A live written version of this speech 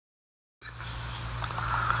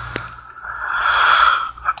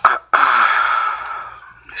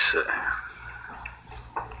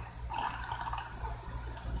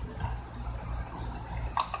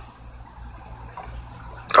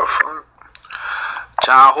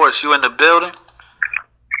John Horse, you in the building?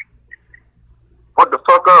 What the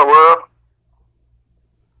fuck up, world?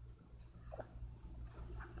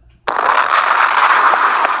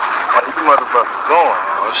 What you motherfuckers going?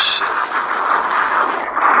 Oh shit.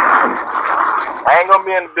 I ain't gonna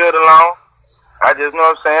be in the building long. I just know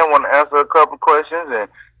what I'm saying, want to answer a couple questions and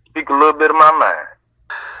speak a little bit of my mind.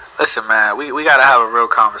 Listen, man, we gotta have a real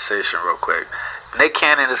conversation real quick. Nick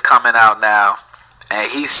Cannon is coming out now,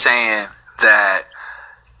 and he's saying that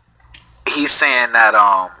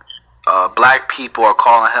black people are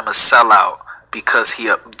calling him a sellout because he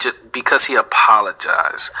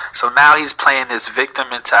apologized. So now he's playing this victim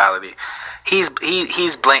mentality. He's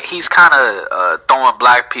kind of throwing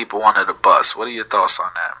black people under the bus. What are your thoughts on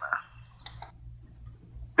that, man?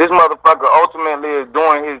 This motherfucker ultimately is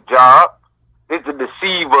doing his job. It's to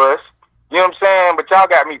deceive us. You know what I'm saying? But y'all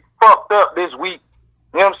got me fucked up this week.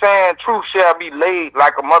 You know what I'm saying? Truth shall be laid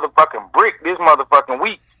like a motherfucking brick this motherfucking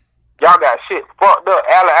week. Y'all got shit fucked up.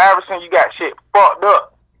 Allen Iverson, you got shit fucked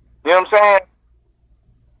up. You know what I'm saying?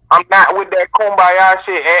 I'm not with that kumbaya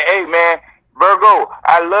shit. And hey, man, Virgo,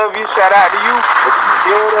 I love you. Shout out to you. But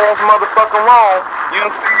you dead ass motherfucking wrong. You know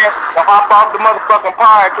what I'm saying? To hop off the motherfucking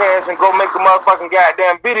podcast and go make a motherfucking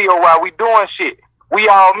goddamn video while we doing shit. We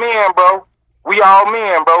all men, bro. We all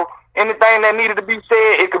men, bro. Anything that needed to be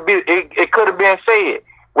said, it could have been said.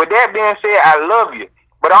 With that being said, I love you.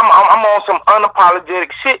 But I'm on some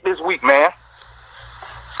unapologetic shit this week, man.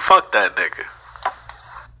 Fuck that nigga.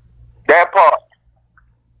 That part.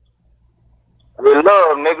 With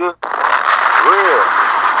love, nigga. Real.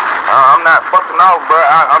 I'm not fucking off, bro.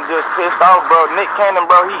 I'm just pissed off, bro. Nick Cannon,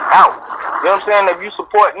 bro, he out. You know what I'm saying? If you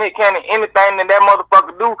support Nick Cannon, anything that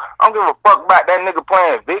motherfucker do, I don't give a fuck about that nigga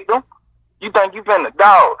playing victim. You think you finna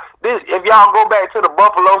dog. If y'all go back to the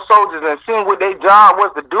Buffalo Soldiers and see what their job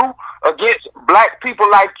was to do against black people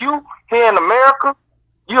like you here in America,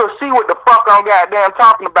 you'll see what the fuck I'm goddamn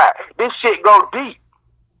talking about. This shit go deep.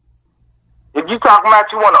 If you talking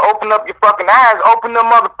about you want to open up your fucking eyes, open them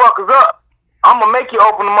motherfuckers up. I'm gonna make you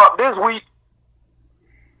open them up this week.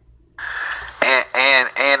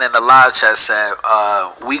 And in the live chat said,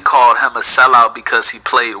 we called him a sellout because he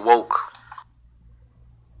played woke.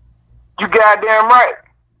 You goddamn right.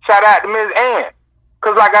 Shout out to Ms. Ann.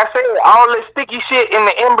 Cause like I said, all this sticky shit in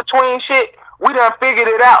the in-between shit, we done figured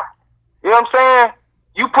it out. You know what I'm saying?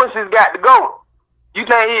 You pussies got to go. You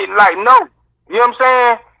think it like no. You know what I'm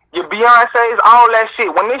saying? Your Beyonce's, all that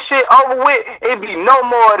shit. When this shit over with, it be no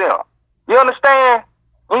more of them. You understand?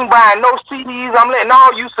 We ain't buying no CDs. I'm letting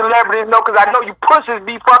all you celebrities know because I know you pussies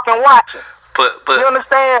be fucking watching. But you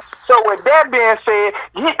understand? So with that being said,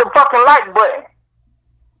 you hit the fucking like button.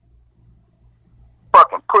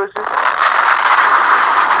 Fucking pussy.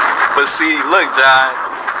 But see, look, John,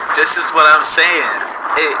 this is what I'm saying.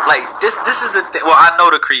 This is the thing. Well, I know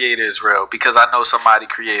the creator is real because I know somebody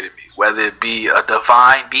created me, whether it be a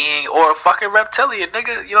divine being or a fucking reptilian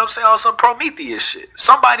nigga. You know what I'm saying? On some Prometheus shit.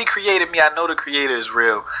 Somebody created me. I know the creator is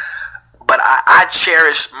real, but I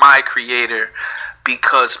cherish my creator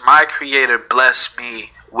because my creator blessed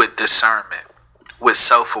me with discernment, with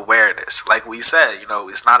self-awareness. Like we said, you know,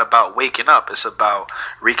 it's not about waking up. It's about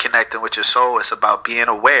reconnecting with your soul. It's about being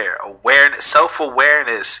aware. Awareness,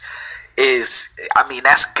 self-awareness is, I mean,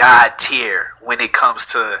 that's God tier when it comes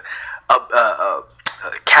to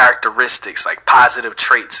characteristics, like positive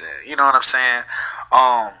traits. You know what I'm saying?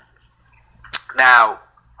 Now,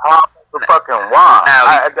 I'm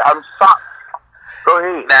sorry. Go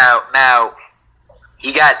ahead. Now,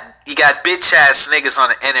 you got bitch ass niggas on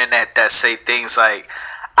the internet that say things like,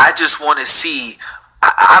 I just want to see,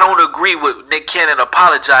 I don't agree with Nick Cannon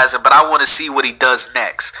apologizing, but I want to see what he does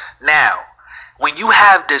next. Now, when you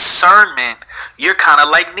have discernment, you're kind of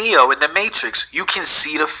like Neo in the Matrix. You can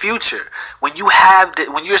see the future. When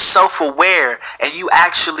you're self-aware and you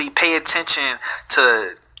actually pay attention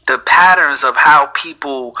to the patterns of how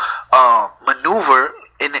people maneuver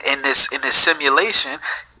in this simulation,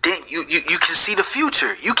 then you can see the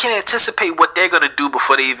future. You can anticipate what they're gonna do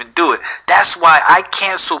before they even do it. That's why I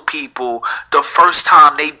cancel people the first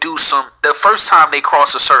time they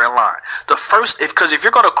cross a certain line. Because if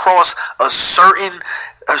you're gonna cross a certain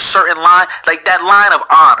line, like that line of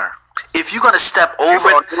honor, if you're gonna step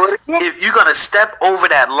over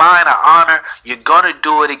that line of honor, you're gonna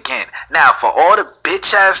do it again. Now, for all the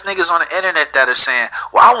bitch ass niggas on the internet that are saying,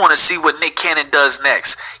 well, I want to see what Nick Cannon does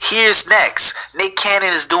next. Here's next. Nick Cannon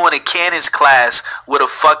is doing a Cannon's class with a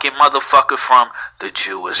fucking motherfucker from the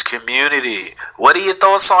Jewish community. What are your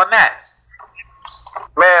thoughts on that?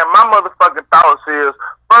 Man, my motherfucking thoughts is,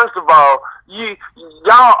 first of all,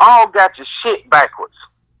 y'all all got your shit backwards.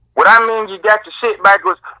 What I mean, you got your shit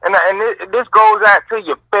backwards, and this goes out to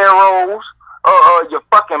your pharaohs, your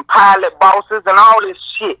fucking pilot bosses, and all this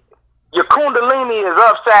shit. Your kundalini is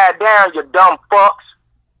upside down, you dumb fucks.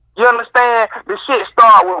 You understand? The shit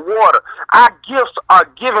start with water. Our gifts are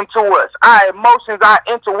given to us. Our emotions, our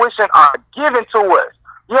intuition are given to us.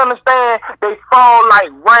 You understand? They fall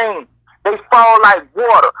like rain. They fall like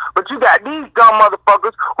water. But you got these dumb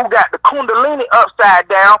motherfuckers who got the kundalini upside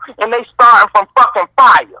down and they starting from fucking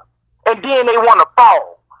fire. And then they want to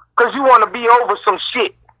fall. Because you want to be over some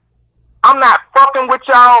shit. I'm not fucking with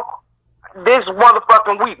y'all this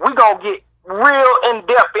motherfucking week. We gonna get real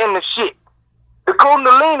in-depth in the shit. The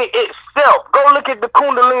kundalini itself, go look at the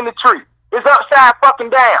kundalini tree. It's upside fucking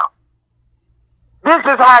down. This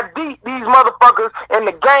is how deep these motherfuckers in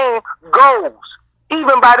the game goes.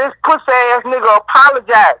 Even by this pussy ass nigga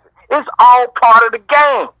apologizing. It's all part of the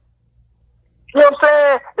game. You know what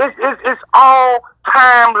I'm saying? It's all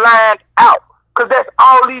timelined out. Because that's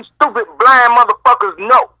all these stupid blind motherfuckers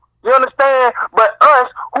know. You understand? But us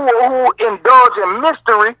who indulge in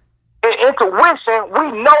mystery and intuition,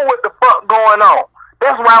 we know what the fuck going on.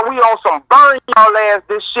 That's why we on some burn y'all ass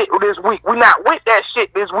this week. We not with that shit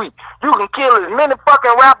this week. You can kill as many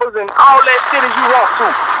fucking rappers and all that shit as you want to.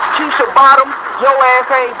 Keisha Bottom, your ass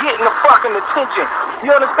ain't getting the fucking attention.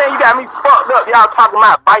 You understand? You got me fucked up. Y'all talking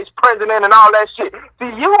about vice president and all that shit. See,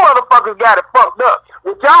 you motherfuckers got it fucked up.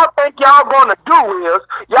 What y'all think y'all gonna do is,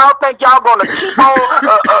 y'all think y'all gonna keep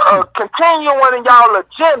on continuing in y'all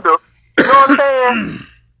agenda. You know what I'm saying?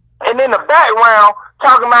 And in the background,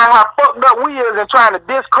 talking about how fucked up we is and trying to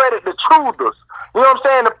discredit the truthers. You know what I'm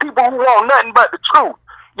saying? The people who want nothing but the truth.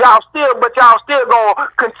 Y'all still gonna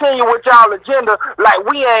continue with y'all agenda like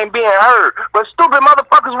we ain't being heard. But stupid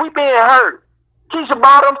motherfuckers, we being heard. Keisha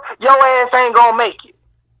Bottoms, your ass ain't gonna make it.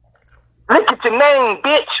 Look at your name,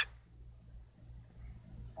 bitch.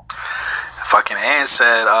 Fucking Ann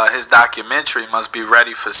said his documentary must be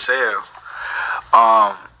ready for sale.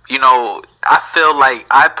 You know,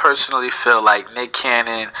 I personally feel like Nick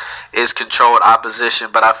Cannon is controlled opposition,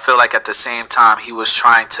 but I feel like at the same time he was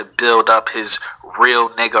trying to build up his real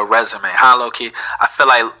nigga resume. Huh, Loki? I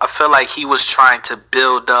feel like he was trying to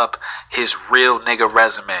build up his real nigga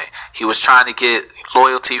resume. He was trying to get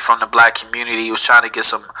loyalty from the black community. He was trying to get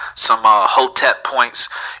some Hotep points.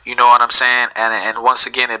 You know what I'm saying? And once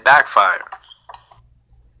again, it backfired.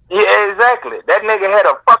 Yeah, exactly. That nigga had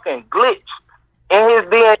a fucking glitch in his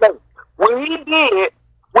DNA. What he did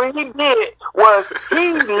was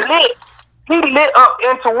he lit up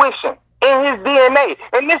intuition in his DNA.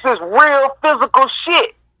 And this is real physical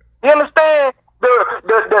shit. You understand?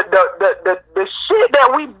 The shit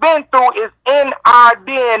that we've been through is in our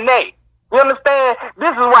DNA. You understand?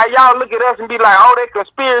 This is why y'all look at us and be like, oh, they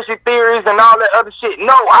conspiracy theories and all that other shit.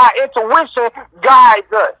 No, our intuition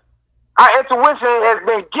guides us. Our intuition has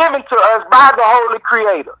been given to us by the Holy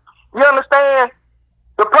Creator. You understand?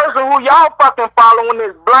 The person who y'all fucking following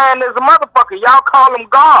is blind as a motherfucker. Y'all call him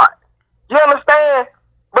God. You understand?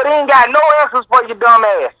 But he ain't got no answers for your dumb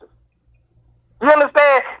asses. You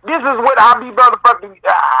understand? This is what I be motherfucking,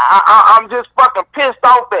 I'm just fucking pissed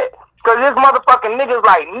off at. Because this motherfucking niggas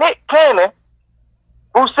like Nick Cannon,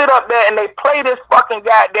 who sit up there and they play this fucking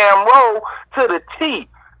goddamn role to the T.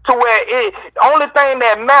 To where the only thing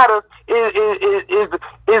that matters is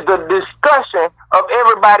the discussion of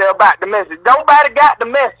everybody about the message. Nobody got the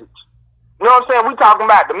message. You know what I'm saying? We talking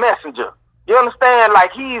about the messenger. You understand? Like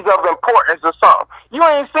he's of importance or something. You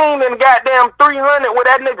ain't seen in goddamn 300 where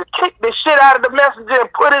that nigga kicked the shit out of the messenger and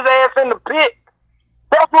put his ass in the pit.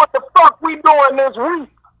 That's what the fuck we doing this week.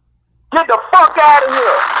 Get the fuck out of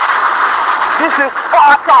here. This is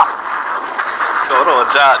Sparta. Hold on,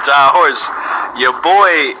 John Horse. Your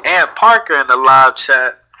boy Ant Parker in the live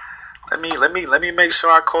chat. Let me make sure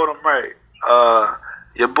I quote him right.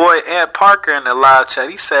 Your boy Ant Parker in the live chat.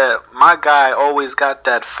 He said, "My guy always got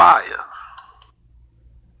that fire."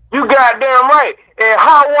 You goddamn right. And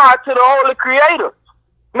how to the Holy Creator.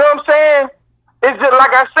 You know what I'm saying? It's just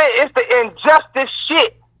like I said. It's the injustice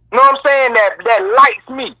shit. You know what I'm saying? That lights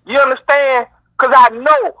me. You understand? Because I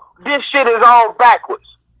know this shit is all backwards.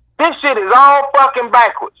 This shit is all fucking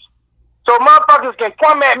backwards. So motherfuckers can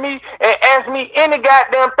come at me and ask me any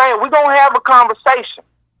goddamn thing. We're going to have a conversation.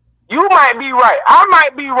 You might be right. I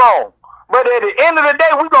might be wrong. But at the end of the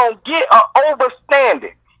day, we're going to get an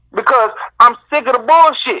overstanding. Because I'm sick of the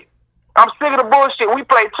bullshit. I'm sick of the bullshit. We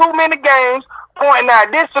play too many games pointing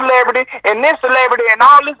out this celebrity and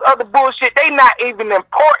all this other bullshit. They not even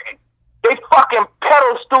important. They fucking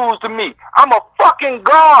pedal stools to me. I'm a fucking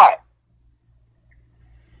god.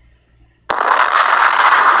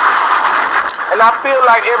 And I feel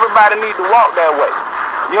like everybody needs to walk that way.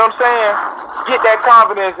 You know what I'm saying? Get that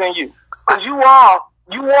confidence in you. Because you are.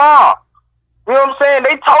 You know what I'm saying?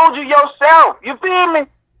 They told you yourself. You feel me?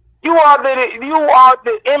 You are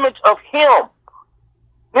the image of him.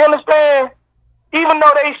 You understand? Even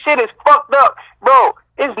though they shit is fucked up, bro,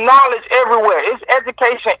 it's knowledge everywhere. It's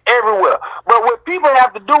education everywhere. But what people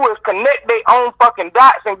have to do is connect their own fucking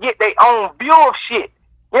dots and get their own view of shit.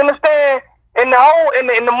 You understand? And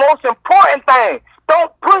the most important thing,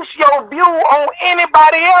 don't push your view on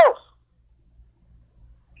anybody else.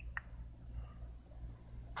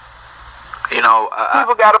 You know,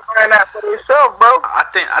 people gotta find out for themselves, bro. I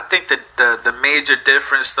think that the major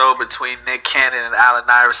difference though between Nick Cannon and Allen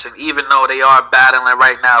Iverson, even though they are battling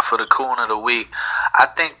right now for the Coon of the Week, I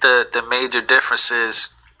think the major difference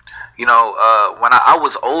is, you know, when I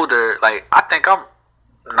was older, like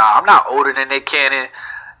I'm not older than Nick Cannon.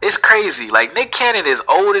 It's crazy. Like Nick Cannon is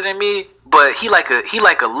older than me, but he like a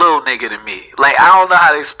little nigga to me. Like I don't know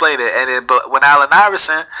how to explain it. But when Allen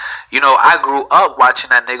Iverson, you know, I grew up watching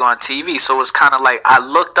that nigga on TV, so it's kind of like I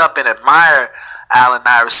looked up and admired Allen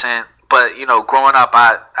Iverson. But you know, growing up,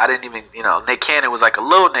 I didn't even, you know, Nick Cannon was like a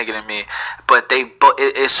little nigga to me. But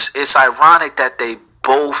it's ironic that they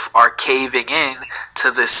both are caving in to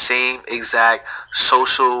the same exact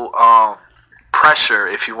social pressure,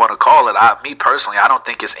 if you want to call it. Me personally, I don't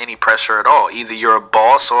think it's any pressure at all. Either you're a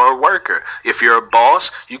boss or a worker. If you're a boss,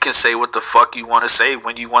 you can say what the fuck you want to say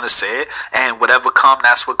when you want to say it, and whatever comes,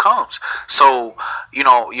 that's what comes. So, you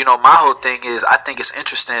know, my whole thing is, I think it's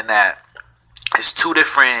interesting that it's two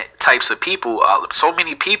different types of people. So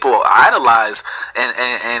many people idolize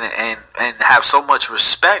and have so much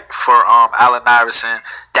respect for Allen Iverson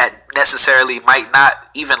that necessarily might not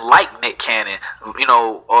even like Nick Cannon, you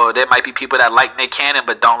know, or there might be people that like Nick Cannon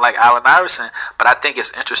but don't like Allen Iverson. But I think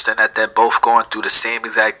it's interesting that they're both going through the same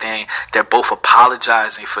exact thing. They're both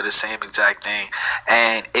apologizing for the same exact thing,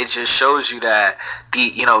 and it just shows you that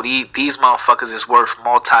these motherfuckers is worth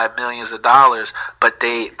multi-millions of dollars, but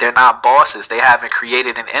they're not bosses. They haven't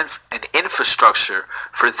created an infrastructure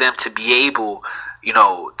for them to be able, you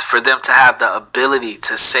know, for them to have the ability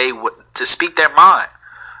to speak their mind.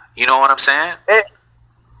 You know what I'm saying? Yeah,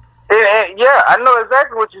 I know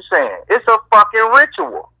exactly what you're saying. It's a fucking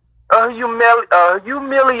ritual, a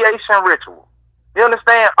humiliation ritual. You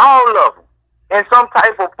understand? All of them, in some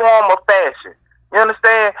type of form or fashion. You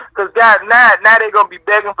understand? Because guys, now they're gonna be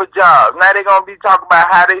begging for jobs. Now they're gonna be talking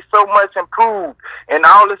about how they so much improved and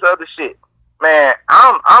all this other shit. Man,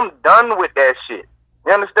 I'm done with that shit.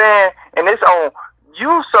 You understand? And it's on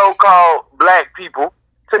you, so-called black people,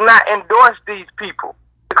 to not endorse these people.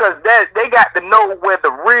 Because they got to know where the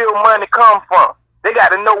real money come from. They got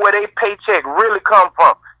to know where their paycheck really come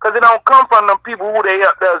from. Because it don't come from them people who they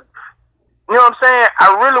up there. You know what I'm saying?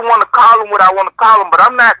 I really want to call them what I want to call them, but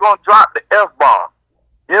I'm not going to drop the F-bomb.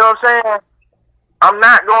 You know what I'm saying? I'm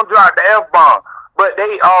not going to drop the F-bomb. But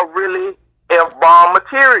they are really F-bomb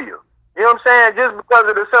material. You know what I'm saying? Just because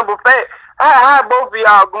of the simple fact, how both of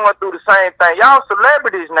y'all going through the same thing. Y'all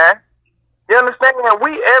celebrities now. You understand?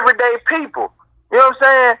 We everyday people. You know what I'm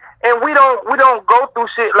saying? And we don't go through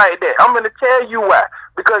shit like that. I'm gonna tell you why.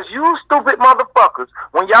 Because you stupid motherfuckers,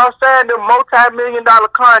 when y'all signed them multi-million-dollar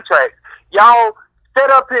contracts, y'all set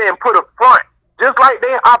up here and put a front, just like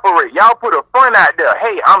they operate. Y'all put a front out there.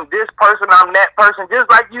 Hey, I'm this person, I'm that person,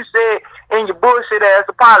 just like you said in your bullshit ass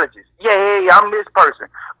apologies. Yeah, hey, I'm this person.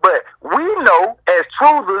 But we know, as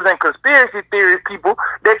truthers and conspiracy theory people,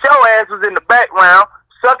 that your ass was in the background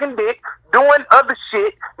sucking dick, doing other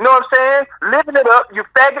shit, you know what I'm saying? Living it up, you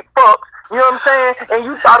faggot fucks, you know what I'm saying? And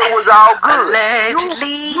you thought it was all good.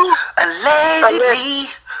 Allegedly.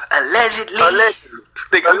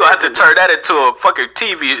 Think we're gonna have to turn that into a fucking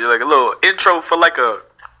TV, like a little intro for like a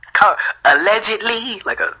allegedly,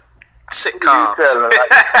 like a sitcom.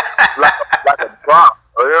 like a drop,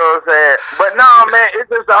 you know what I'm saying? But no, man, it's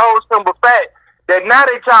just the whole simple fact that now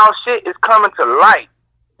that y'all shit is coming to light.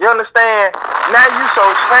 You understand? Now you so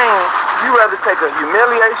ashamed, you rather take a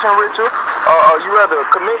humiliation ritual, or you rather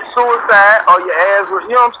commit suicide, or your ass, you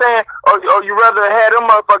know what I'm saying? Or you rather have them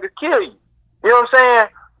motherfuckers kill you. You know what I'm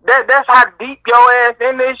saying? That's how deep your ass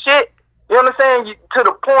in this shit. You understand? To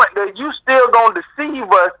the point that you still gonna deceive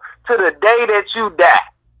us to the day that you die.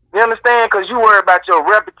 You understand? Because you worry about your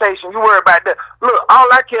reputation. You worry about that. Look, all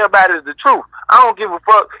I care about is the truth. I don't give a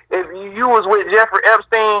fuck if you was with Jeffrey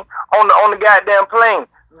Epstein on the goddamn plane.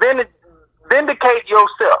 Vindicate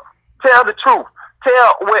yourself. Tell the truth.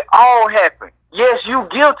 Tell what all happened. Yes, you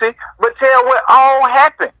guilty, but tell what all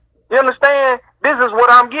happened. You understand? This is what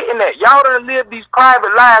I'm getting at. Y'all done live these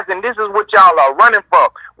private lives, and this is what y'all are running from.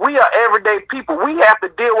 We are everyday people. We have to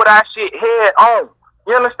deal with our shit head on.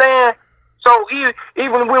 You understand? So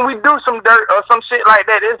even when we do some dirt or some shit like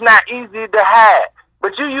that, it's not easy to hide.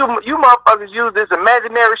 But you motherfuckers use this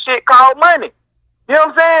imaginary shit called money. You know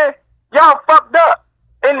what I'm saying? Y'all fucked up.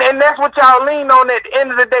 And that's what y'all lean on at the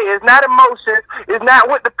end of the day. It's not emotions. It's not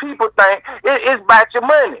what the people think. It's about your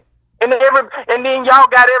money. And then y'all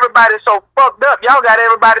got everybody so fucked up. Y'all got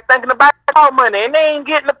everybody thinking about your money, and they ain't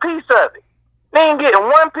getting a piece of it. They ain't getting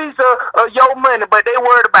one piece of your money, but they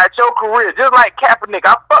worried about your career. Just like Kaepernick.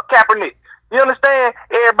 I fuck Kaepernick. You understand?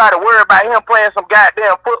 Everybody worried about him playing some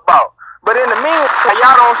goddamn football. But in the meantime,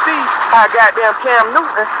 y'all don't see how goddamn Cam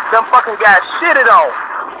Newton done fucking got shitted on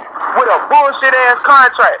with a bullshit ass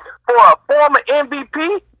contract for a former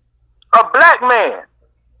MVP, a black man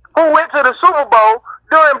who went to the Super Bowl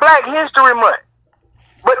during Black History Month.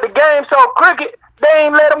 But the game so crooked, they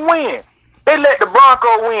ain't let him win. They let the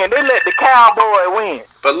Bronco win. They let the Cowboy win.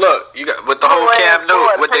 But look, you got with the whole Cam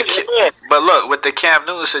Newton, with the Cam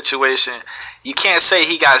Newton situation, you can't say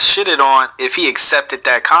he got shitted on if he accepted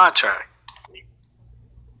that contract.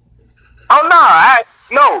 Oh no,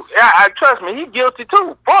 I trust me, he guilty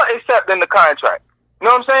too for accepting the contract. You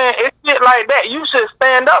know what I'm saying? It's shit like that. You should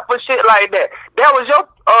stand up for shit like that. That was your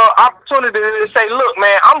opportunity to say, look,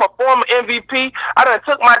 man, I'm a former MVP. I done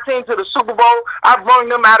took my team to the Super Bowl. I brung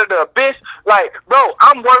them out of the abyss. Like, bro,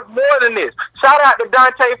 I'm worth more than this. Shout out to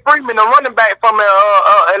Dante Freeman, the running back from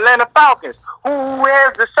Atlanta Falcons, who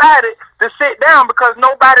has decided to sit down because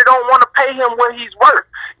nobody don't want to pay him what he's worth.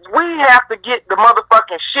 We have to get the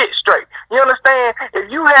motherfucking shit straight. You understand?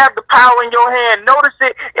 If you have the power in your hand, notice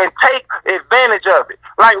it and take advantage of it.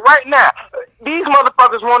 Like right now, these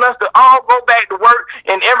motherfuckers want us to all go back to work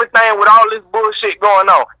and everything with all this bullshit going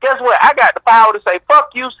on. Guess what? I got the power to say, fuck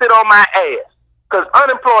you, sit on my ass. Because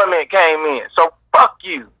unemployment came in. So fuck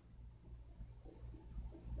you.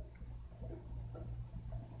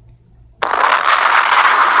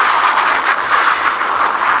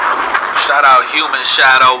 Shout out Human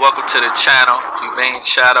Shadow. Welcome to the channel. Humane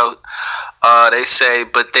Shadow. They say,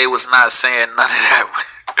 but they was not saying none of that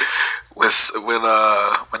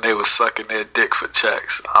when they was sucking their dick for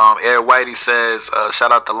checks. RYTE says,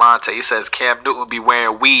 shout out to Lante. He says Cam Newton be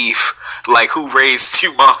wearing weave. Like, who raised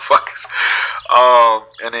you motherfuckers?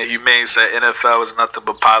 And then Humane said NFL was nothing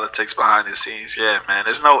but politics behind the scenes. Yeah, man.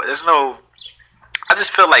 There's no. I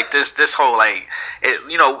just feel like this whole, like,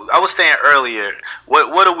 you know, I was saying earlier,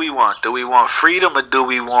 what do we want? Do we want freedom or do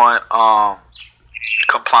we want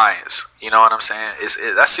compliance? You know what I'm saying?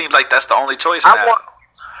 That seems like that's the only choice now.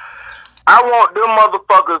 I want them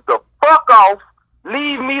motherfuckers to fuck off,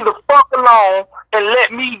 leave me the fuck alone, and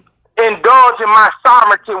let me indulge in my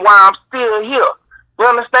sovereignty while I'm still here. You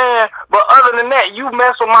understand? But other than that, you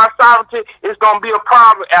mess with my sovereignty, it's gonna be a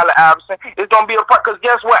problem, Allen Iverson. It's gonna be a problem, because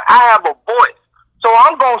guess what? I have a voice. So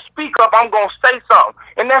I'm going to speak up. I'm going to say something.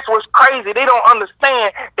 And that's what's crazy. They don't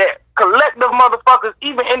understand that collective motherfuckers,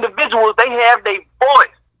 even individuals, they have their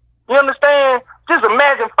voice. You understand? Just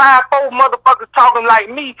imagine 5-4 motherfuckers talking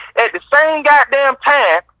like me at the same goddamn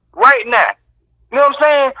time right now. You know what I'm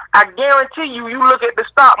saying? I guarantee you look at the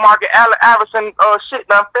stock market, Allen Iverson shit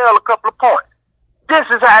done fell a couple of points. This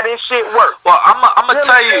is how this shit works. Well, I'm gonna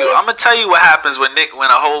tell you what happens when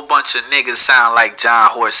a whole bunch of niggas sound like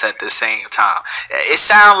John Horse at the same time. It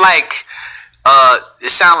sound like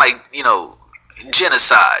you know,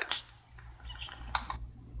 genocide.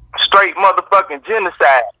 Straight motherfucking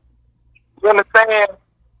genocide. You understand?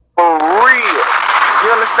 For real.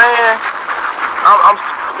 You understand? I'm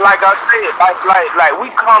like I said, like we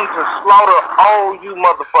come to slaughter all you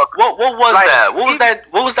motherfuckers. What was like, that?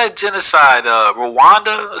 What was that genocide?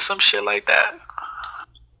 Rwanda or some shit like that?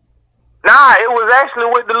 Nah, it was actually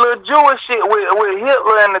with the little Jewish shit with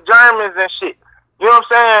Hitler and the Germans and shit. You know what I'm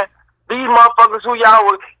saying? These motherfuckers who y'all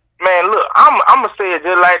was, man, look, I'm gonna say it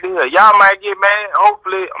just like this. Y'all might get mad.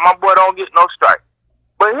 Hopefully my boy don't get no strike.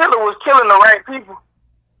 But Hitler was killing the right people.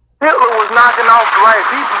 Hitler was knocking off the right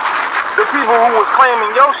people. The people who was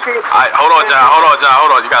claiming your shit. Hold on, John.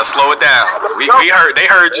 You gotta slow it down. They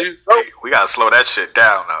heard you. We gotta slow that shit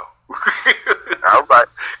down, though. All right,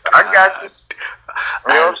 I got you.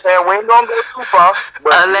 You know what I'm saying? We ain't gonna go too far.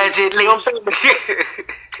 But allegedly. You know what I'm saying?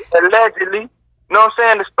 Allegedly. You know what I'm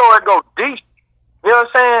saying? The story go deep. You know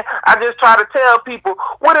what I'm saying? I just try to tell people,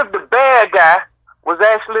 what if the bad guy was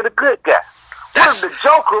actually the good guy? What if the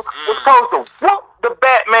Joker was supposed to whoop the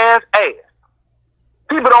Batman's ass?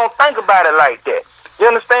 People don't think about it like that. You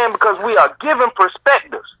understand? Because we are given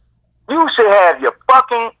perspectives. You should have your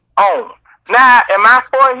fucking own. Now, am I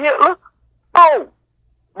for Hitler? No.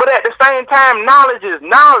 But at the same time, knowledge is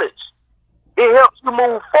knowledge. It helps you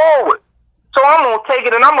move forward. So I'm going to take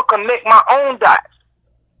it and I'm going to connect my own dots.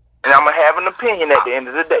 And I'm going to have an opinion at the end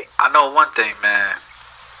of the day. I know one thing, man.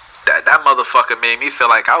 That motherfucker made me feel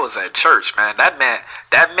like I was at church, man. That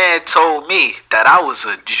man told me that I was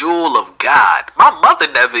a jewel of God. My mother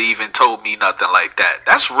never even told me nothing like that.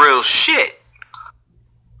 That's real shit.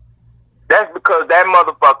 That's because that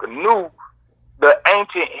motherfucker knew the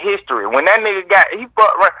ancient history. When that nigga he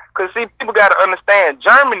fucked right. Because, see, people got to understand,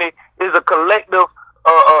 Germany is a collective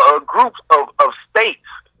groups of states.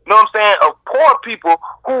 You know what I'm saying? Of poor people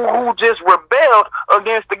who just rebelled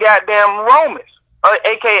against the goddamn Romans.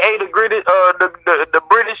 AKA the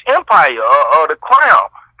British Empire or the Crown,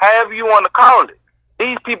 however you want to call it.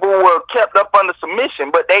 These people were kept up under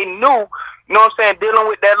submission, but they knew, you know what I'm saying, dealing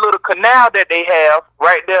with that little canal that they have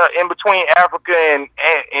right there in between Africa and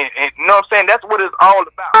you know what I'm saying, that's what it's all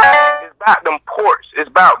about. It's about them ports. It's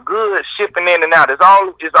about goods shipping in and out. It's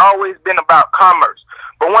always been about commerce.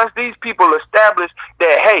 But once these people establish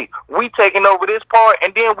that, hey, we taking over this part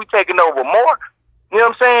and then we taking over more, you know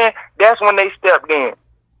what I'm saying? That's when they stepped in.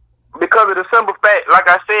 Because of the simple fact, like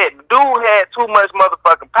I said, the dude had too much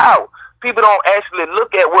motherfucking power. People don't actually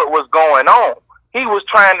look at what was going on. He was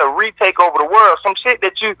trying to retake over the world. Some shit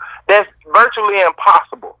that's virtually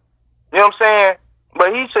impossible. You know what I'm saying?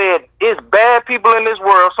 But he said, it's bad people in this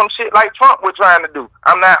world. Some shit like Trump was trying to do.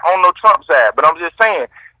 I'm not on no Trump side, but I'm just saying,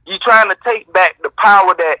 you trying to take back the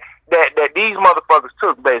power that these motherfuckers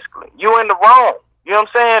took, basically. You in the wrong. You know what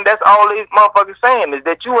I'm saying? That's all these motherfuckers saying, is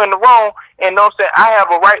that you in the wrong, and don't say, I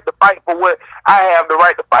have a right to fight for what I have the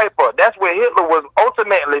right to fight for. That's what Hitler was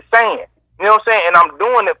ultimately saying. You know what I'm saying? And I'm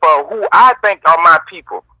doing it for who I think are my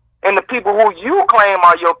people. And the people who you claim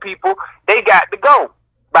are your people, they got to go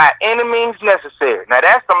by any means necessary. Now,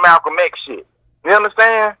 that's some Malcolm X shit. You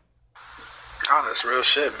understand? Oh, that's real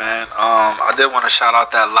shit, man. I did want to shout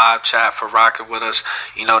out that live chat for rocking with us.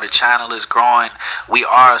 You know, the channel is growing. We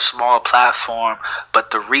are a small platform,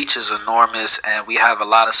 but the reach is enormous, and we have a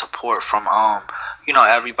lot of support from you know,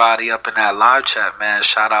 everybody up in that live chat, man.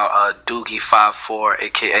 Shout out Doogie54,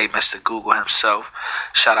 aka Mr. Google himself.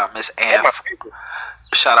 Shout out Miss Ann.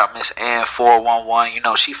 Shout out Miss Ann 411. You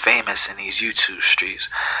know, she famous in these YouTube streets.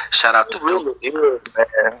 Shout out to She really is,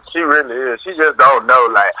 man. She really is. She just don't know.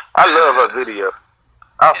 Like, I love her videos.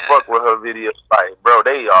 I fuck with her videos. Like, bro,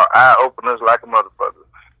 they are eye openers like a motherfucker.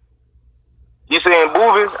 You seen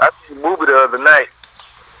Boobies? I seen Boobie the other night.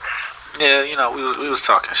 Yeah, you know, we was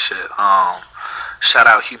talking shit. Shout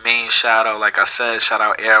out Humane, shout out, like I said, shout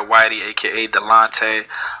out RYTE, aka Delante.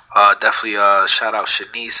 Definitely shout out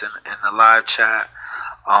Shanice in the live chat.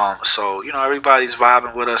 So, you know, everybody's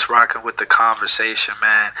vibing with us, rocking with the conversation,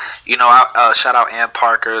 man. You know, shout out Ann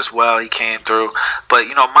Parker as well. He came through. But,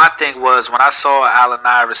 you know, my thing was when I saw Allen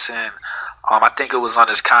Iverson, I think it was on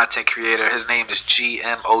his content creator. His name is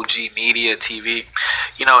GMOG Media TV.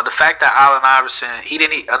 You know, the fact that Allen Iverson, he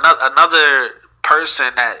didn't, another person,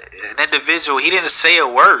 an individual, he didn't say a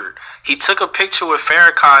word. He took a picture with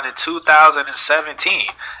Farrakhan in 2017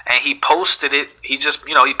 and he posted it. He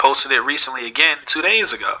posted it recently again 2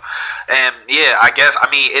 days ago. And yeah, I guess, I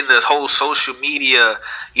mean, in the whole social media,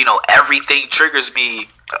 you know, everything triggers me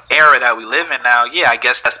era that we live in now. Yeah, I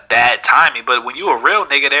guess that's bad timing. But when you a real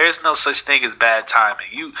nigga, there is no such thing as bad timing.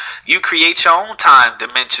 You create your own time,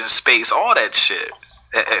 dimension, space, all that shit.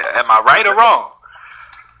 Am I right or wrong?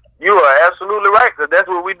 You are absolutely right, because that's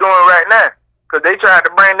what we're doing right now. Because they tried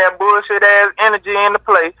to bring that bullshit ass energy into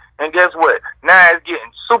play, and guess what? Now it's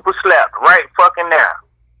getting super slapped right fucking now.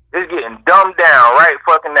 It's getting dumbed down right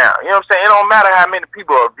fucking now. You know what I'm saying? It don't matter how many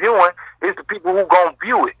people are viewing, it's the people who gonna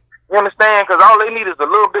view it. You understand? Because all they need is a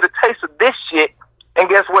little bit of taste of this shit, and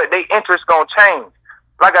guess what? Their interest gonna change.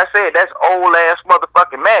 Like I said, that's old ass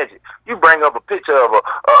motherfucking magic. You bring up a picture of a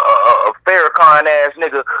Farrakhan ass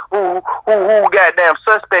nigga who goddamn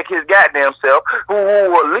suspect his goddamn self, who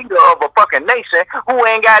a leader of a fucking nation, who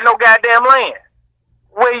ain't got no goddamn land.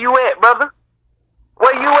 Where you at, brother?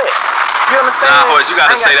 Where you at? You understand? John Horst, you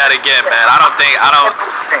gotta say that again, man.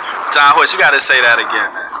 John Horst, you gotta say that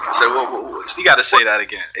again, man. So you gotta say that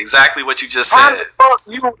again. Exactly what you just said. How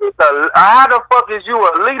the fuck is you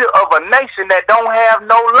a leader of a nation that don't have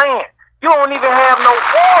no land? You don't even have no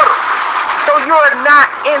water. So you're not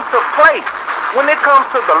into place. When it comes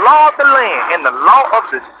to the law of the land and the law of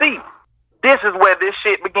the sea, this is where this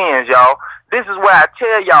shit begins, y'all. This is where I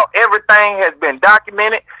tell y'all everything has been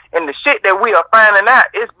documented, and the shit that we are finding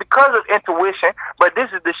out is because of intuition, but this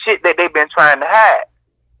is the shit that they've been trying to hide.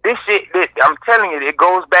 This shit, I'm telling you, it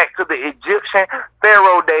goes back to the Egyptian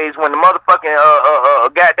pharaoh days when the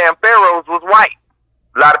motherfucking goddamn pharaohs was white.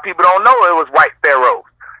 A lot of people don't know it was white pharaohs.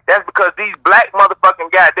 That's because these black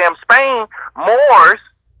motherfucking goddamn Spain Moors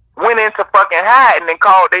went into fucking hiding and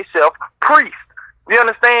called themselves priests. You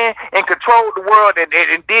understand? And controlled the world and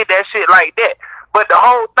did that shit like that. But the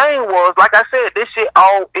whole thing was, like I said, this shit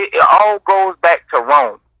it all goes back to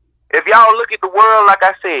Rome. If y'all look at the world, like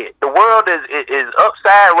I said, the world is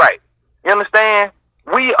upside right. You understand?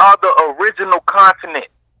 We are the original continent.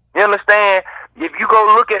 You understand? If you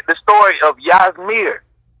go look at the story of Yazmir,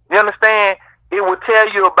 you understand? It will tell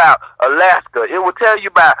you about Alaska. It will tell you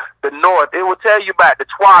about the North. It will tell you about the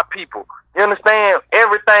Twa people. You understand?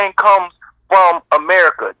 Everything comes from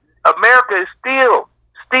America. America is still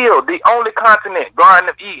the only continent, Garden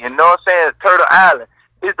of Eden, you know what I'm saying? Turtle Island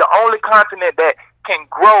is the only continent that can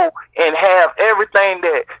grow and have everything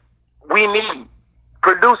that we need,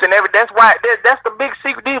 producing every. That's why that's the big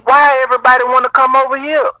secret. Why everybody want to come over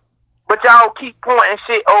here, but y'all keep pointing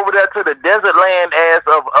shit over there to the desert land ass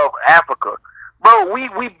of Africa, bro.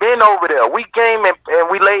 We been over there. We came and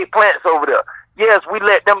we laid plants over there. Yes, we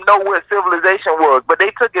let them know what civilization was, but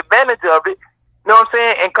they took advantage of it. You know what I'm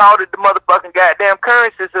saying? And called it the motherfucking goddamn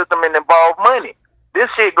currency system and involved money. This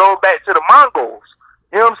shit goes back to the Mongols.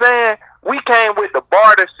 You know what I'm saying? We came with the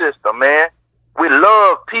barter system, man. With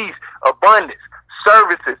love, peace, abundance,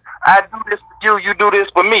 services. I do this for you, you do this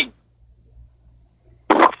for me.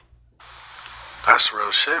 That's real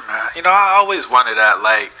shit, man. You know, I always wanted that,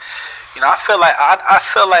 like, you know, I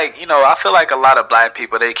feel like a lot of black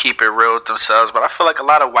people, they keep it real with themselves, but I feel like a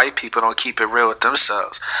lot of white people don't keep it real with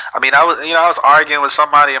themselves. I mean, I was arguing with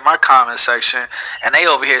somebody in my comment section, and they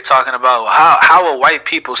over here talking about how are white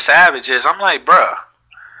people savages. I'm like, bruh,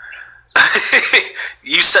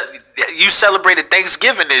 you celebrated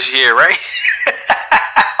Thanksgiving this year, right?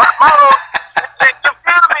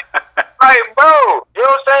 Like, bro, you know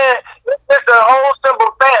what I'm saying? It's a whole simple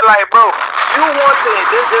fact, like, bro, you want to,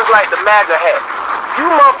 this is like the MAGA hat. You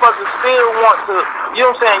motherfuckers still want to, you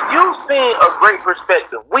know what I'm saying? You've seen a great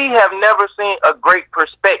perspective. We have never seen a great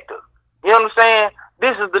perspective. You know what I'm saying?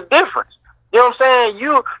 This is the difference. You know what I'm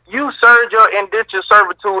saying? You served your indentured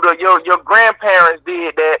servitude, or your grandparents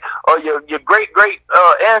did that, or your great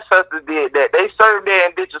ancestors did that. They served their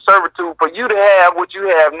indentured servitude for you to have what you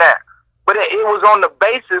have now. But it was on the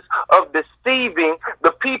basis of deceiving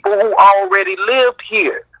the people who already lived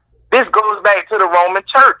here. This goes back to the Roman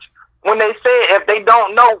Church. When they said, if they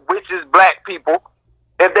don't know which is black people,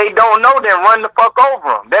 if they don't know, then run the fuck over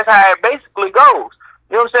them. That's how it basically goes.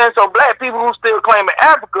 You know what I'm saying? So black people who still claiming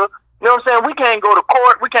Africa, you know what I'm saying? We can't go to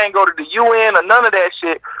court. We can't go to the UN or none of that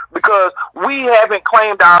shit because we haven't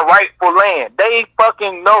claimed our rightful land. They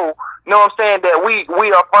fucking know. You know what I'm saying, that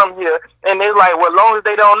we are from here, and they're like, well, as long as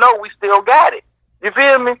they don't know, we still got it. You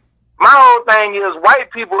feel me? My whole thing is, white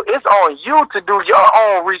people, it's on you to do your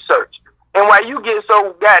own research. And why you get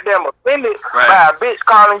so goddamn offended by a bitch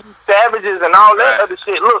calling you savages and all that other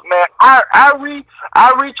shit. Look, man,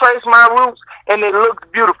 I retrace my roots, and it looks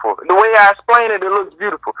beautiful. The way I explain it, it looks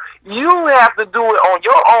beautiful. You have to do it on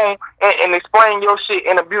your own and explain your shit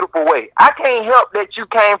in a beautiful way. I can't help that you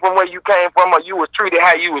came from where you came from, or you was treated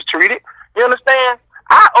how you was treated. You understand?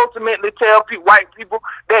 I ultimately tell white people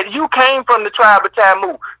that you came from the tribe of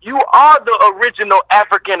Tamu. You are the original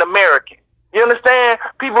African American. You understand?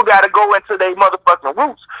 People got to go into their motherfucking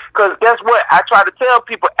roots. Because guess what? I try to tell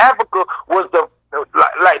people Africa was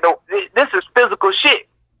this is physical shit.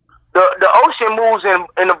 The ocean moves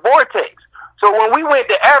in a vortex. So when we went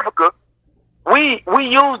to Africa, we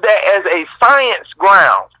used that as a science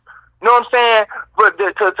ground. You know what I'm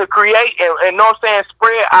saying? To create and know what I'm saying,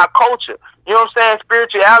 spread our culture. You know what I'm saying?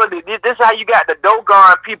 Spirituality. This is how you got the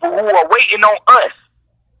Dogon people who are waiting on us.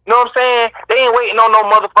 You know what I'm saying? They ain't waiting on no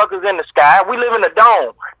motherfuckers in the sky. We live in a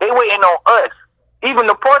dome. They waiting on us. Even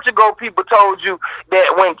the Portugal people told you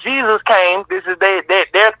that when Jesus came, this is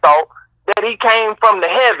their thought, that he came from the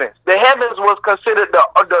heavens. The heavens was considered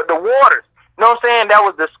the waters. You know what I'm saying? That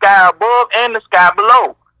was the sky above and the sky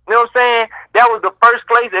below. You know what I'm saying? That was the first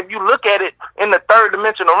place. If you look at it in the third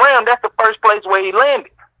dimensional realm, that's the first place where he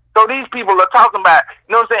landed. So these people are talking about,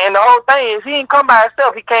 you know what I'm saying? And the whole thing is he didn't come by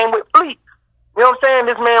himself. He came with fleets. You know what I'm saying?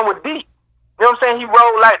 This man was deep. You know what I'm saying? He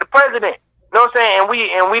rode like the president. You know what I'm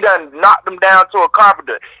saying? And we done knocked him down to a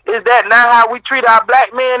carpenter. Is that not how we treat our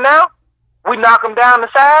black men now? We knock them down to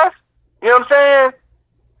size? You know what I'm saying?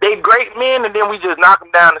 They great men, and then we just knock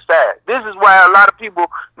them down to size. This is why a lot of people,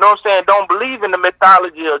 you know what I'm saying, don't believe in the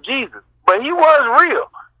mythology of Jesus. But he was real.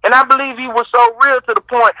 And I believe he was so real to the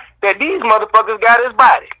point that these motherfuckers got his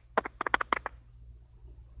body.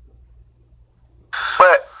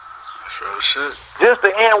 But just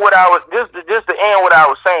to end what I was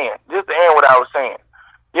saying.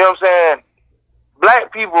 You know what I'm saying?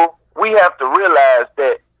 Black people, we have to realize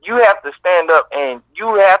that you have to stand up and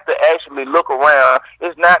you have to actually look around.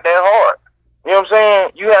 It's not that hard. You know what I'm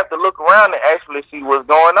saying? You have to look around and actually see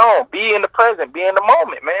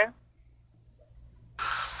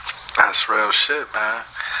That's real shit, man.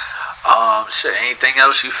 Shit. Anything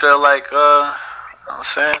else you feel like, you know what I'm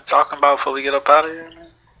saying, talking about before we get up out of here?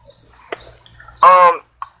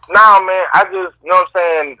 Nah, man. I just, you know what I'm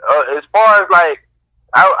saying. As far as like,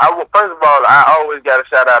 first of all, I always got to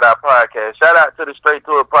shout out our podcast. Shout out to the Straight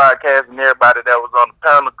to It podcast and everybody that was on the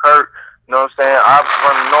panel. Kurt, you know what I'm saying. I'm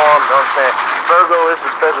from the norm, you know what I'm saying. Virgo is a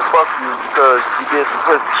special fuck you because you did some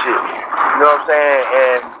pussy shit. You know what I'm saying.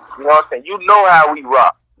 And you know what I'm saying. You know how we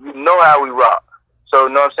rock. You know how we rock. So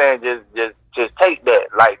you know what I'm saying. Just take that,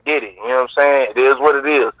 like did it. You know what I'm saying. It is what it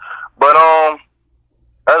is. But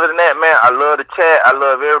other than that, man, I love the chat. I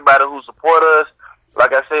love everybody who support us.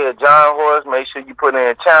 Like I said, John Horse, make sure you put in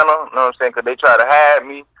a channel, you know what I'm saying, because they try to hide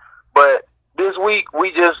me. But this week, we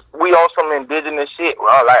on some indigenous shit.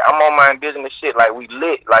 Like, I'm on my indigenous shit, like, we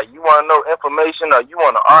lit. Like, you want to know information or you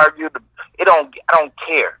want to argue, I don't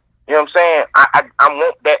care. You know what I'm saying? I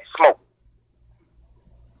want that smoke.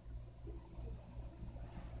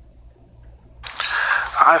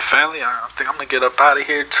 All right, family, I think I'm going to get up out of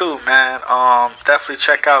here, too, man. Definitely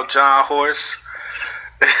check out John Horse.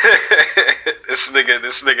 This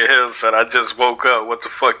nigga Hill said, I just woke up. What the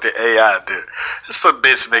fuck did AI do? It's some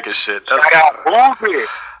bitch nigga shit. That's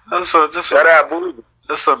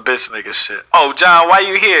some bitch nigga shit. Oh, John, why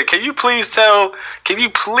you here? Can you please tell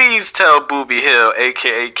Booby Hill,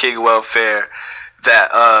 aka King Welfare,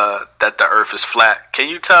 that the earth is flat? Can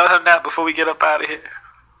you tell him that before we get up out of here?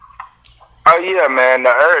 Oh yeah, man. The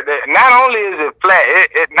earth. Not only is it flat,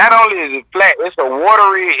 it's a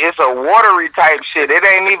watery type shit. It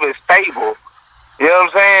ain't even stable. You know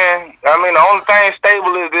what I'm saying? I mean, the only thing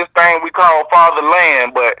stable is this thing we call Father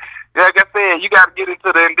Land. But like I said, you got to get into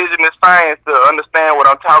the indigenous science to understand what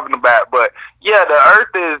I'm talking about. But yeah, the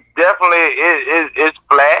earth is definitely it's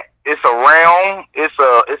flat. It's a realm. It's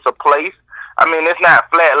a place. I mean, it's not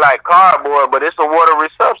flat like cardboard, but it's a watery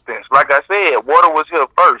substance. Like I said, water was here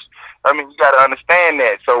first. I mean, you got to understand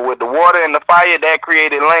that. So with the water and the fire, that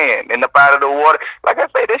created land. And up out of the water, like I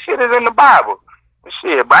say, this shit is in the Bible.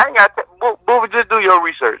 Shit, but I ain't got to, Boo, just do your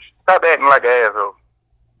research. Stop acting like an asshole.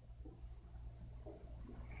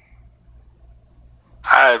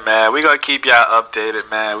 Alright, man, we're going to keep y'all updated,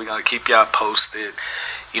 man. We're going to keep y'all posted.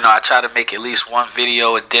 You know, I try to make at least one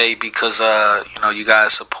video a day because, you know, you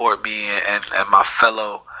guys support me and my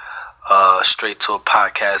fellow Straight to a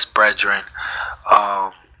Podcast brethren.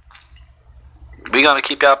 We're going to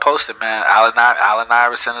keep y'all posted, man. Allen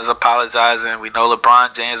Iverson is apologizing. We know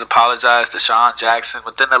LeBron James apologized to Deshaun Jackson.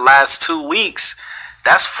 Within the last 2 weeks,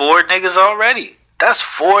 that's 4 niggas already. That's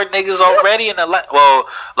 4 niggas already. Well,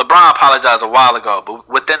 LeBron apologized a while ago, but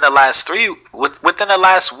within the last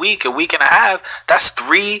week, a week and a half, that's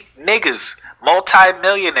 3 niggas,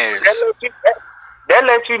 multi-millionaires. That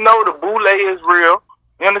lets you know the boule is real.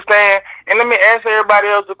 You understand? And let me ask everybody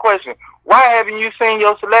else a question. Why haven't you seen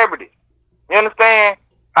your celebrity? You understand?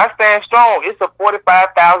 I stand strong. It's a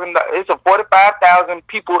 45,000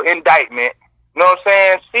 people indictment. You know what I'm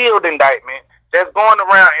saying? Sealed indictment that's going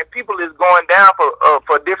around, and people is going down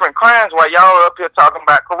for different crimes while y'all up here talking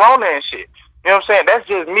about corona and shit. You know what I'm saying? That's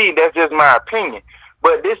just me. That's just my opinion.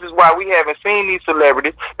 But this is why we haven't seen these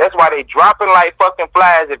celebrities. That's why they dropping like fucking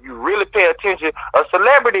flies. If you really pay attention, a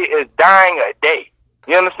celebrity is dying a day.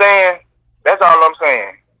 You understand? That's all I'm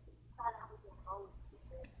saying.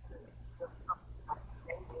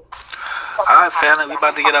 Alright, family, we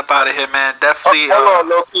about to get up out of here, man. Definitely. Hold on,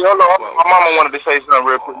 Loki. Hold on. My mama wanted to say something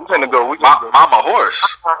real quick. We finna go. Mama Horse.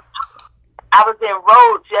 I was in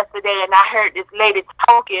Rhodes yesterday, and I heard this lady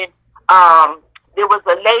talking. There was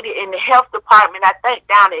a lady in the health department, I think,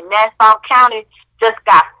 down in Nassau County, just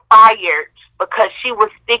got fired because she was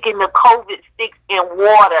sticking the COVID sticks in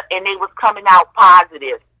water, and they was coming out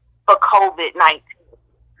positive for COVID-19.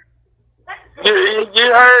 You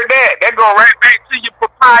heard that? That go right back to your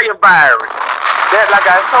papaya virus. That, like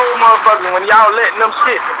I told motherfuckers, when y'all letting them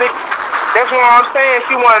shit stick, that's what I'm saying.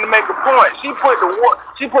 She wanted to make a point. She put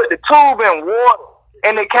the tube in water,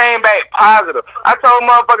 and it came back positive. I told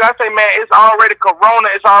motherfuckers, I say, man, it's already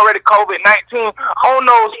corona, it's already COVID-19 on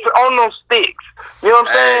those sticks. You know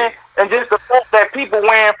what I'm saying? And just the fact that people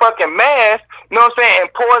wearing fucking masks, you know what I'm saying,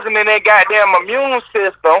 and poisoning their goddamn immune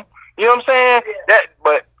system. You know what I'm saying?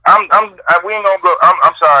 But we ain't gonna go.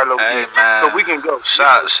 I'm sorry, Loki. Hey, man. So we can go.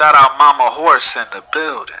 Shout out Mama Horse in the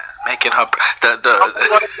building, making her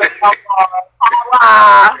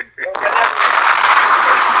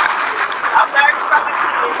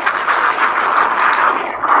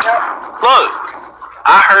Look,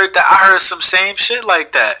 I heard some same shit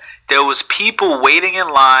like that. There was people waiting in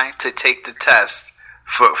line to take the test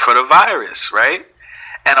for the virus, right?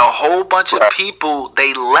 And a whole bunch of people,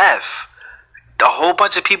 they left. a whole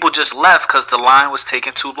bunch of people just left because the line was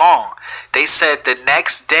taking too long. They said the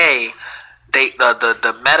next day,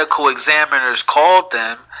 the medical examiners called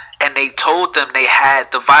them and they told them they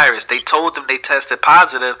had the virus. They told them they tested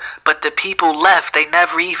positive, but the people left. They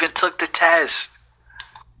never even took the test.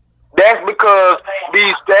 That's because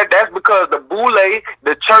that's because the boule,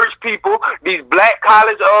 the church people, these black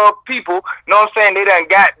college people, you know what I'm saying, they done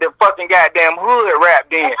got the fucking goddamn hood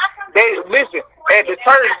wrapped in. They listen at the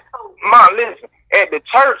church, mom, listen. At the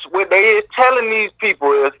church, what they is telling these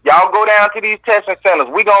people is, y'all go down to these testing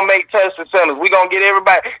centers. We gonna make testing centers. We gonna get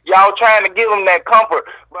everybody. Y'all trying to give them that comfort.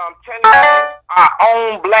 But I'm telling you, our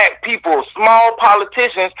own black people, small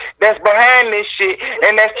politicians that's behind this shit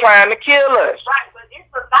and that's trying to kill us. Right, but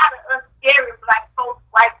it's a lot of us scary black folks,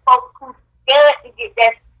 white folks who scared to get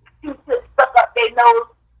that Q-tip stuck up their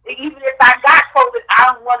nose. Even if I got COVID,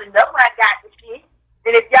 I don't want to know I got the shit.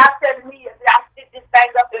 And if y'all telling me if y'all stick this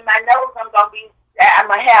thing up in my nose, I'm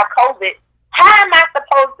gonna have COVID. How am I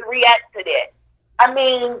supposed to react to that? I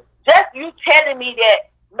mean, just you telling me that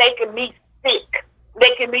making me sick,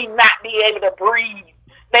 making me not be able to breathe,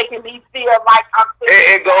 making me feel like I'm sick.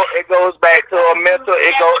 It goes back to a mental.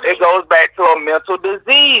 It goes back to a mental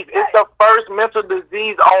disease. It's the first mental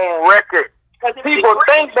disease on record. People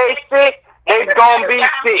think they sick, they gonna be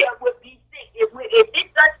sick. If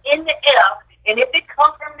it's just in the air, and if it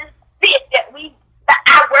comes from the spit that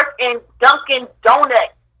I work in Dunkin'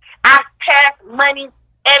 Donuts. I pass money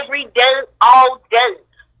every day, all day,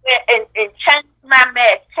 and change my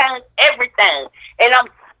mask, change everything. And I'm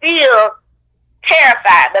still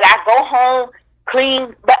terrified, but I go home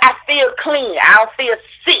clean, but I feel clean. I don't feel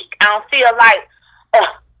sick. I don't feel like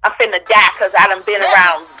I'm finna die because I done been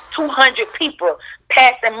around 200 people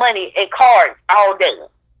passing money and cards all day.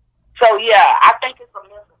 So, yeah, I think it's a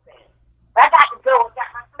mental thing. I got to go.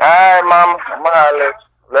 All right, Mama. I'm out.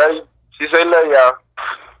 Love you. She say love y'all.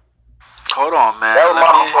 Hold on, man.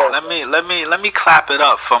 Let me clap it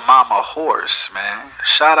up for Mama Horse, man.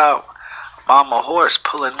 Shout out Mama Horse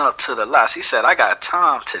pulling up to the last. He said, I got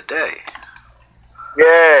time today.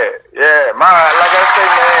 Yeah. Like I say,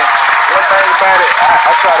 man, one thing about it,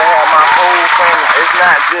 I try to have my whole family. It's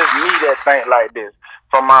not just me that think like this.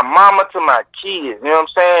 From my mama to my kids, you know what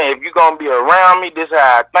I'm saying? If you're going to be around me, this is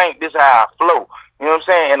how I think, this is how I flow. You know what I'm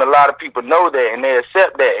saying? And a lot of people know that, and they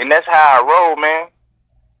accept that, and that's how I roll, man.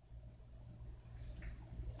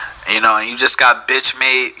 You know, and you just got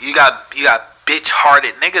you got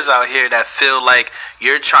bitch-hearted niggas out here that feel like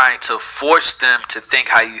you're trying to force them to think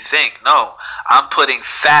how you think. No, I'm putting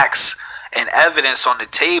facts and evidence on the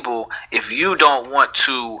table. If you don't want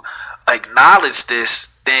to acknowledge this,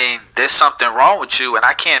 then there's something wrong with you, and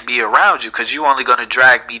I can't be around you because you're only going to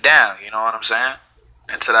drag me down. You know what I'm saying?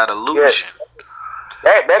 Into that illusion. Yeah.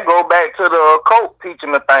 That go back to the occult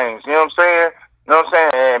teaching the things. You know what I'm saying? You know what I'm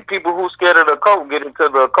saying? And people who scared of the occult get into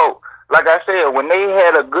the occult. Like I said, when they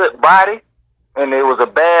had a good body and it was a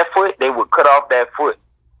bad foot, they would cut off that foot.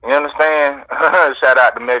 You understand? Shout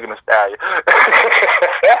out to Megan Thee Stallion.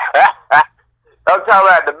 I'm talking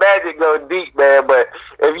about the magic go deep, man. But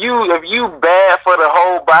if you bad for the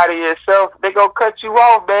whole body itself, they gonna cut you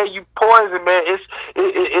off, man. You poison, man.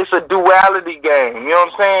 It's a duality game. You know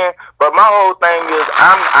what I'm saying? But my whole thing is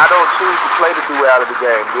I don't choose to play the duality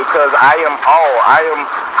game because I am all.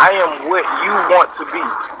 I am what you want to be.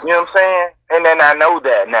 You know what I'm saying? And then I know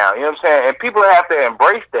that now. You know what I'm saying? And people have to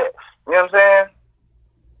embrace that. You know what I'm saying?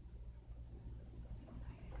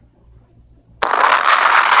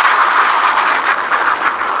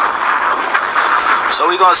 So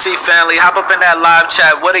we gonna see, family. Hop up in that live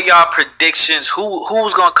chat. What are y'all predictions?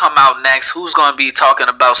 Who's gonna come out next? Who's gonna be talking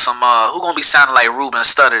about some? Who gonna be sounding like Ruben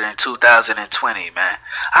Studdard in 2020, man?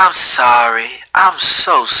 I'm sorry. I'm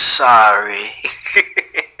so sorry.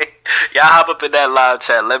 Y'all hop up in that live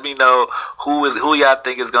chat. Let me know who y'all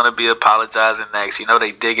think is gonna be apologizing next. You know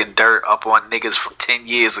they digging dirt up on niggas from 10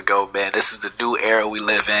 years ago, man. This is the new era we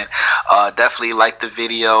live in. Definitely like the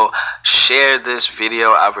video. Share this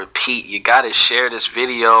video. I repeat, you gotta share this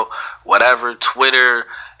video. Whatever, Twitter,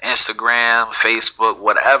 Instagram, Facebook,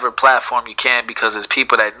 whatever platform you can, because there's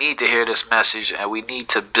people that need to hear this message, and we need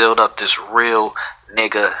to build up this real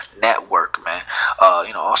nigga network, man.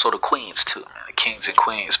 You know, also the queens too, man. Kings and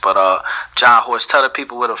queens. But John Horse, tell the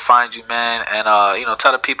people where to find you, man, and you know,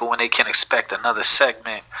 tell the people when they can expect another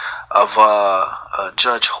segment of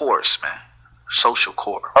Judge Horse, man. Social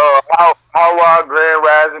Court. How Grand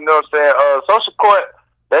Rising, you know what I'm saying? Social Court,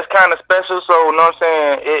 that's kind of special, so you know what I'm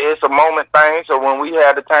saying, it's a moment thing, so when we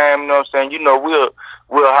have the time, you know what I'm saying, you know, we'll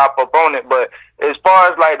hop up on it. But as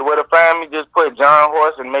far as like where to find me, just put John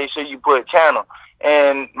Horse and make sure you put channel.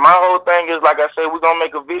 And my whole thing is, like I said, we're gonna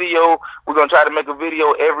make a video. We're gonna try to make a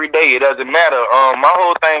video every day. It doesn't matter. My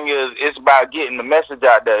whole thing is, it's about getting the message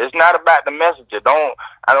out there. It's not about the messenger. Don't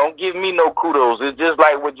give me no kudos. It's just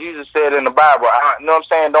like what Jesus said in the Bible. You know what I'm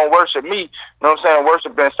saying? Don't worship me. You know what I'm saying?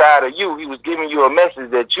 Worship inside of you. He was giving you a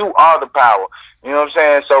message that you are the power. You know what I'm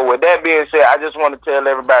saying? So with that being said, I just want to tell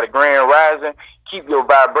everybody, Grand Rising, keep your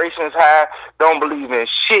vibrations high. Don't believe in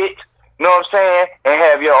shit. You know what I'm saying? And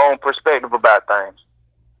have your own perspective about things.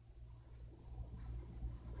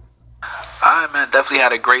 All right, man. Definitely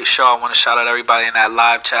had a great show. I want to shout out everybody in that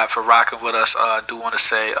live chat for rocking with us. I do want to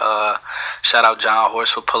say shout out John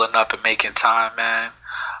Horse for pulling up and making time, man.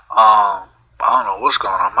 I don't know what's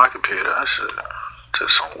going on my computer. That shit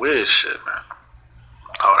just some weird shit, man.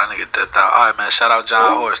 Oh, that nigga dipped out. All right, man. Shout out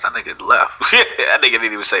John Horse. That nigga left. That nigga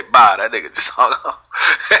didn't even say bye. That nigga just hung up.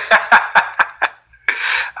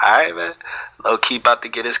 All right, man. Low key about to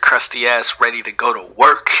get his crusty ass ready to go to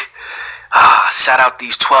work. Shout out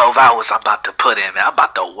these 12 hours I'm about to put in, man. I'm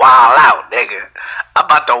about to wild out, nigga. I'm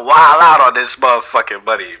about to wild out on this motherfucking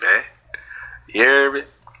money, man. You hear me?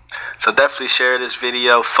 So definitely share this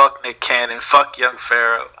video. Fuck Nick Cannon. Fuck Young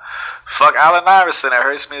Pharaoh. Fuck Allen Iverson. It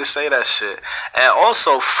hurts me to say that shit. And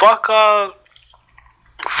also, fuck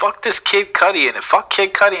this Kid Cudi and fuck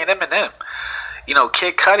Kid Cudi and Eminem. You know,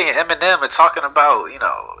 Kid Cudi and Eminem are talking about, you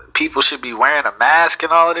know, people should be wearing a mask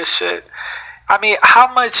and all of this shit. I mean,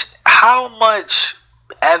 how much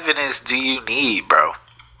evidence do you need, bro?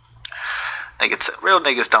 Real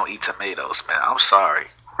niggas don't eat tomatoes, man. I'm sorry.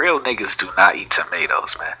 Real niggas do not eat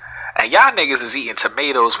tomatoes, man. And y'all niggas is eating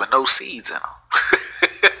tomatoes with no seeds in them.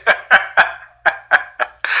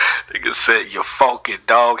 Nigga said, you funky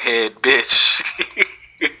dog head bitch.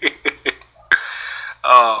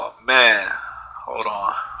 Oh, man. Hold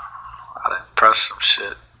on. I didn't press some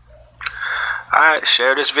shit. Alright,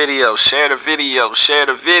 share this video. Share the video. Share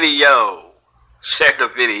the video. Share the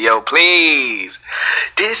video, please.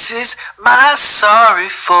 This is my sorry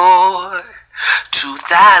for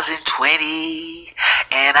 2020.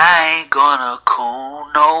 And I ain't gonna cool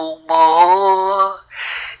no more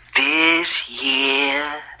this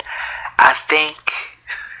year. I think.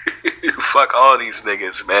 Fuck all these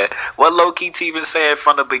niggas, man. What low-key T been saying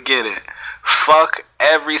from the beginning? Fuck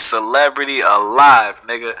every celebrity alive,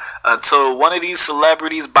 nigga. Until one of these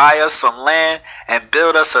celebrities buy us some land and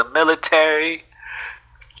build us a military,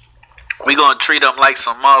 we gonna treat them like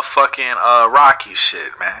some motherfucking Rocky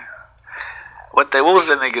shit, man. What was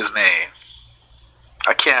the nigga's name?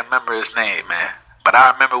 I can't remember his name, man. But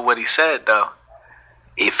I remember what he said, though.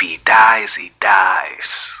 If he dies, he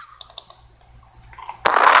dies.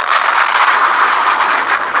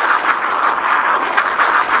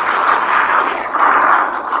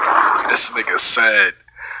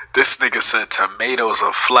 This nigga said tomatoes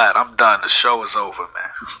are flat. I'm done. The show is over,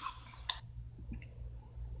 man.